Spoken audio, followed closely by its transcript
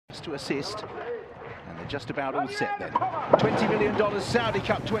to assist, and they're just about all set then. $20 million Saudi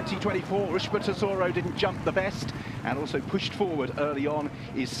Cup 2024. Ushba Tesoro didn't jump the best, and also pushed forward early on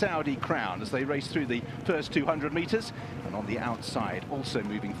is Saudi Crown as they race through the first 200 metres. And on the outside, also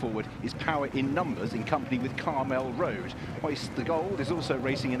moving forward, is Power in Numbers in company with Carmel Road. Hoist the Gold is also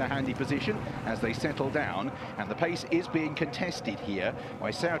racing in a handy position as they settle down, and the pace is being contested here by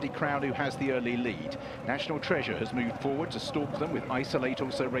Saudi Crown, who has the early lead. National Treasure has moved forward to stalk them, with Isolate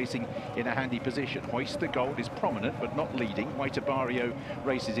also racing in a handy position. Hoist the Gold is prominent but not leading. White Barrio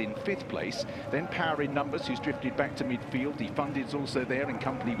races in 5th place. Then Power in Numbers, who's drifted back to midfield. Defunded's also there in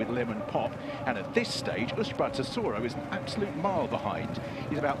company with Lemon Pop. And at this stage, Ushba Tesoro is an absolute mile behind.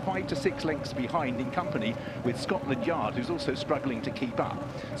 He's about 5 to 6 lengths behind in company with Scotland Yard, who's also struggling to keep up.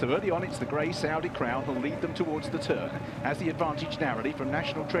 So early on, it's the grey Saudi Crown who'll lead them towards the turn. Has the advantage narrowly from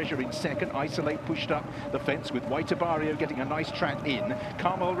National Treasure in second. Isolate pushed up the fence with White Barrio getting a nice track in.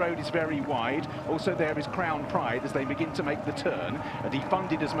 Carmel Road is very wide. Also there is Crown Pride as they begin to make the turn.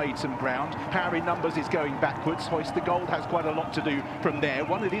 Defunded has made some ground. Power in Numbers is going backwards. Hoist the Gold has quite a lot to do from there.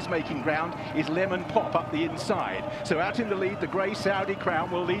 One that is making ground is Lemon Pop up the inside. So out in the lead, the grey Saudi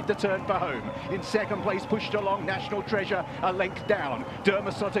Crown will lead the turn for home. In second place, pushed along National Treasure, a length down.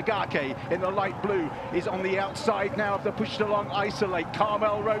 Dermasotagake in the light blue is on the outside now of the pushed along Isolate.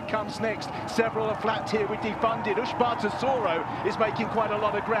 Carmel Road comes next. Several are flat here with Defunded. Ushba Tesoro is making quite a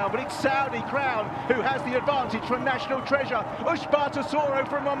lot of ground, but it's Saudi Crown who has the advantage from National Treasure. Ushba Tesoro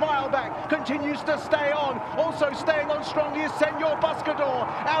from a mile back continues to stay on. Also staying on strongly is Senor Buscador.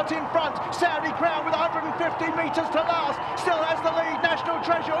 Out in front, Saudi Crown with 150 metres to last. Still has the lead. National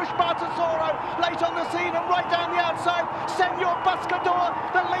Treasure, Ushba Tesoro late on the scene, and right down the outside, Senor Buscador.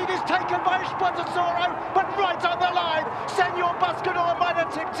 The lead is taken by Ushba Tesoro, but right on the line, Senor Buscador might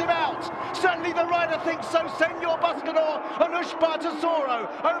have tipped him out. Certainly the rider thinks so. Senor Buscador and Ushba Tesoro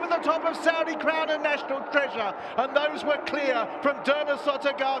over the top of Saudi Crown and National Treasure, and those were clear from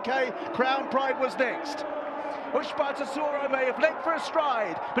Dermasotagake. Crown Pride was next. Ushba Tesoro may have led for a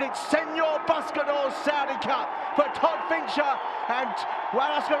stride, but it's Senor Buscador's Saudi Cup for Todd Fincher and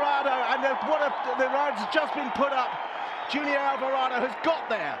Alvarado, and the ride's just been put up. Junior Alvarado has got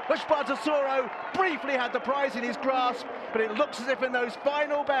there. Ushba Tesoro briefly had the prize in his grasp, but it looks as if in those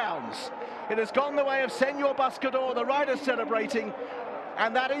final bounds, it has gone the way of Senor Buscador, the rider celebrating.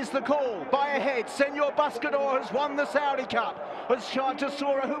 And that is the call. By a head, Senor Buscador has won the Saudi Cup. Ushba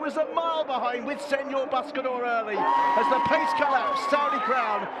Tesoro, who was a mile behind with Senor Buscador early. As the pace collapsed, Saudi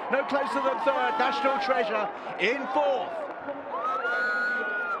Crown no closer than third. National Treasure in 4th.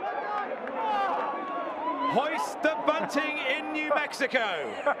 Hoist the bunting in New Mexico.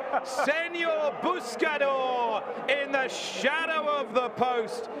 Senor Buscador in the shadow of the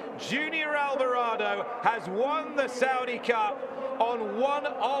post. Junior Alvarado has won the Saudi Cup on one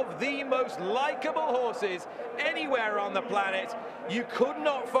of the most likable horses anywhere on the planet. You could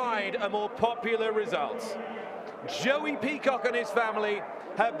not find a more popular result. Joey Peacock and his family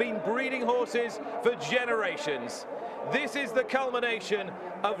have been breeding horses for generations. This is the culmination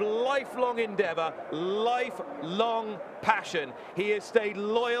of lifelong endeavour, lifelong passion. He has stayed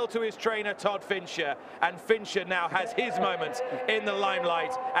loyal to his trainer, Todd Fincher, and Fincher now has his moment in the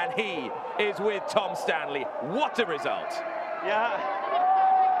limelight, and he is with Tom Stanley. What a result.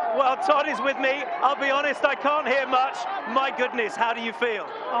 Yeah. Well, Todd is with me. I'll be honest, I can't hear much. My goodness, how do you feel?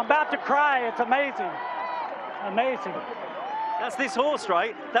 I'm about to cry. It's amazing. Amazing. That's this horse,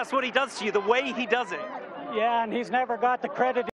 right? That's what he does to you, the way he does it. Yeah, and he's never got the credit